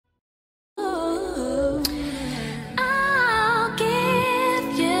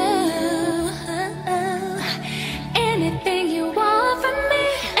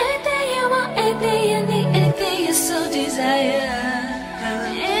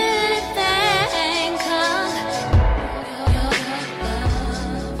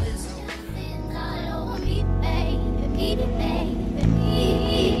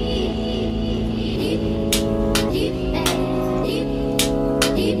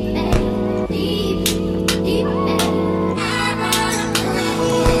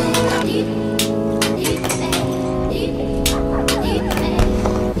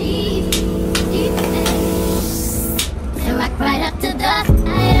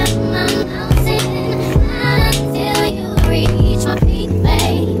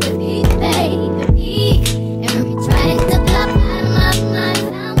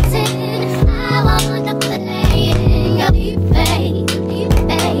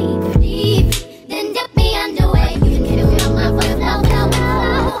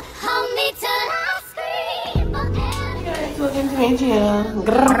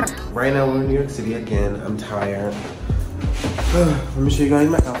York City again. I'm tired. Let me show you guys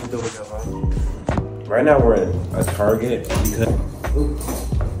my outfit though. Right now we're in a Target because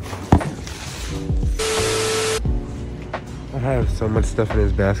I have so much stuff in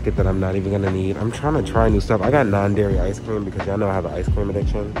this basket that I'm not even gonna need. I'm trying to try new stuff. I got non-dairy ice cream because y'all know I have an ice cream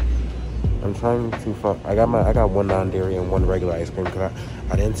addiction. I'm trying to I got one non-dairy and one regular ice cream because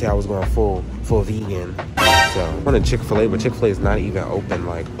I didn't say I was going full vegan. So I wanted Chick-fil-A, but Chick-fil-A is not even open.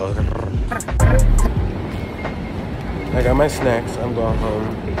 Like, ugh. I got my snacks. I'm going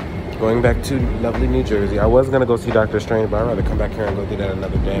home. Going back to lovely New Jersey. I was gonna go see Dr. Strange, but I'd rather come back here and go do that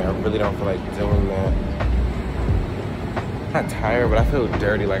another day. I really don't feel like doing that. I'm not tired, but I feel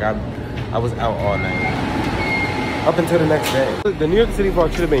dirty. Like I was out all night. Up until the next day. The New York City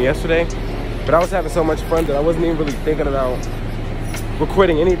vlog should have been yesterday, but I was having so much fun that I wasn't even really thinking about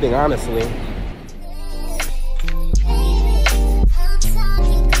recording anything, honestly.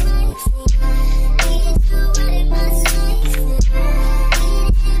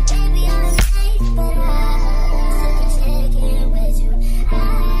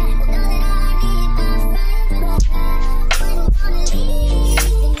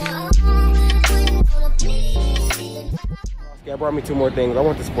 I brought me 2 more things. I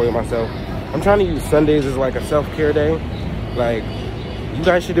want to spoil myself. I'm trying to use Sundays as like a self-care day. Like, you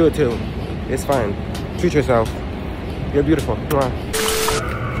guys should do it too. It's fine. Treat yourself. You're beautiful.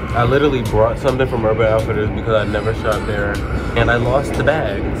 I literally brought something from Urban Outfitters because I never shopped there. And I lost the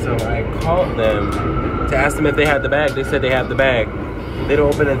bag. So I called them to ask them if they had the bag. They said they have the bag. They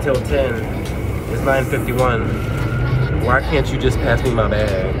don't open until 10. It's 9:51. Why can't you just pass me my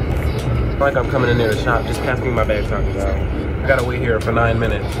bag? Like I'm coming in there to shop. Just pass me my bag, Taco Bell. I gotta wait here for 9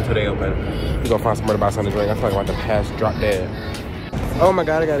 minutes until they open. We gonna find somewhere to buy something to drink. I feel like I'm about to pass, drop dead. Oh my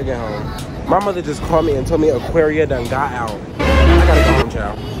God, I gotta get home. My mother just called me and told me Aquaria done got out. I gotta go home,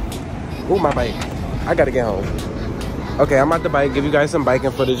 child. Ooh, my bike. I gotta get home. Okay, I'm at the bike. Give you guys some biking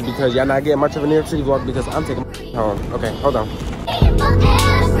footage because y'all not getting much of a New York City vlog because I'm taking home. Okay, hold on.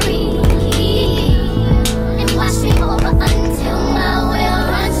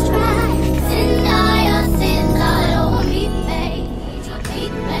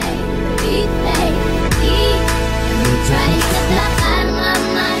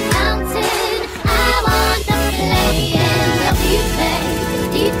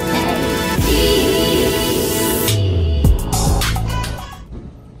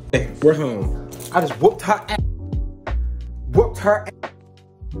 We're home. I just whooped her ass. Whooped her ass.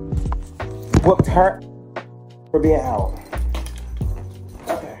 Whooped her for being out.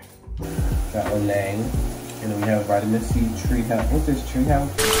 Okay. Got Olay. And then we have vitamin C tree hut. What's this tree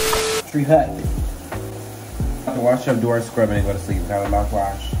house? Tree hut. I have to wash up, do our scrub, and then go to sleep. Have a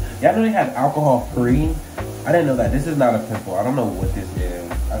mouthwash. Y'all know they have alcohol free? I didn't know that. This is not a pimple. I don't know what this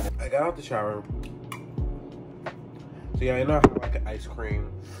is. I got out the shower. So yeah, you know I like an ice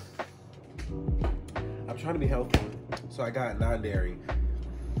cream. I'm trying to be healthy, so I got non-dairy.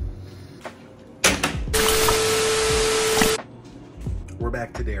 We're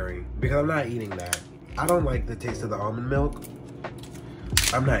back to dairy because I'm not eating that. I don't like the taste of the almond milk.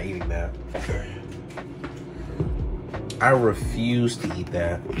 I'm not eating that. I refuse to eat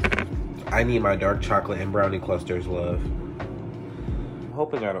that. I need my dark chocolate and brownie clusters, love. I'm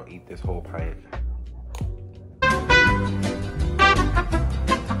hoping I don't eat this whole pint.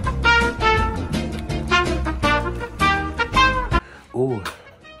 Ooh.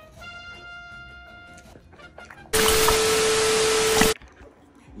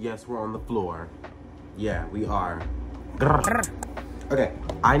 Yes, we're on the floor. Yeah, we are. Okay,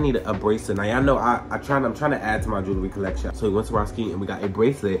 I need a bracelet. Now y'all know I'm trying to add to my jewelry collection. So we went to Roski and we got a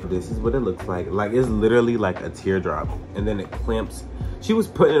bracelet. This is what it looks like. Like it's literally like a teardrop. And then it clamps. She was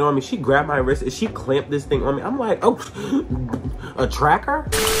putting it on me. She grabbed my wrist and she clamped this thing on me. I'm like, oh, a tracker?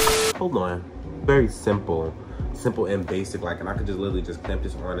 Hold on. Very simple. Simple and basic, like, and I could just literally just clamp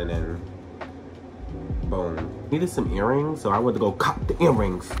this on and then boom. Needed some earrings, so I went to go cop the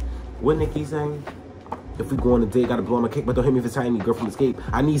earrings. What Nikki saying? If we go on a date, gotta blow on my cake, but don't hit me for tiny girl from Escape.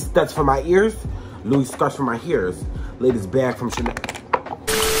 I need studs for my ears, Louis scarves for my hairs, latest bag from Chanel.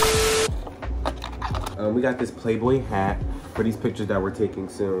 We got this Playboy hat for these pictures that we're taking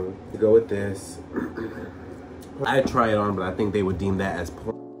soon. To go with this. I'd try it on, but I think they would deem that as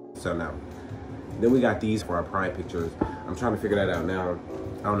porn, so no. Then we got these for our pride pictures. I'm trying to figure that out now.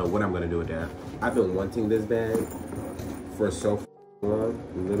 I don't know what I'm gonna do with that. I've been wanting this bag for so long,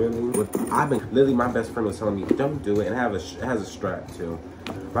 literally. My best friend was telling me, don't do it, and it has a strap too.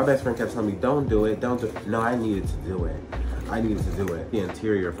 My best friend kept telling me, don't do it, don't do it. No, I needed to do it. I needed to do it. The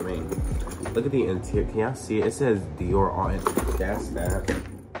interior for me. Look at the interior. Can y'all see it? It says Dior on it. That's that.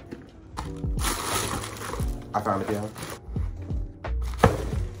 I found it, y'all.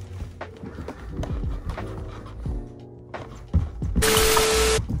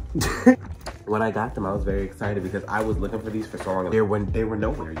 When I got them, I was very excited because I was looking for these for so long. They were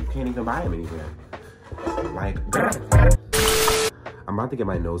nowhere. You can't even buy them anywhere. Like, I'm about to get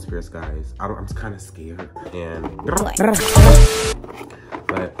my nose pierced, guys. I'm kind of scared.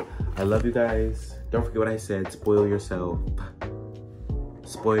 But I love you guys. Don't forget what I said. Spoil yourself.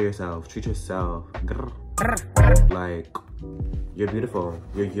 Spoil yourself. Treat yourself. Like, you're beautiful.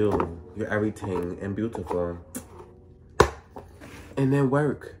 You're you. You're everything and beautiful. And then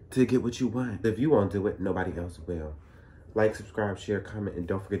work to get what you want. If you won't do it, nobody else will. Like, subscribe, share, comment, and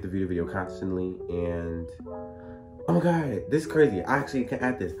don't forget to view the video constantly. And oh my god, this is crazy. I actually can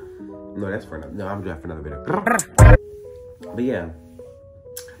add this. No, that's for another. No, I'm doing that for another video. But yeah,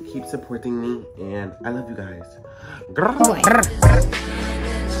 keep supporting me, and I love you guys.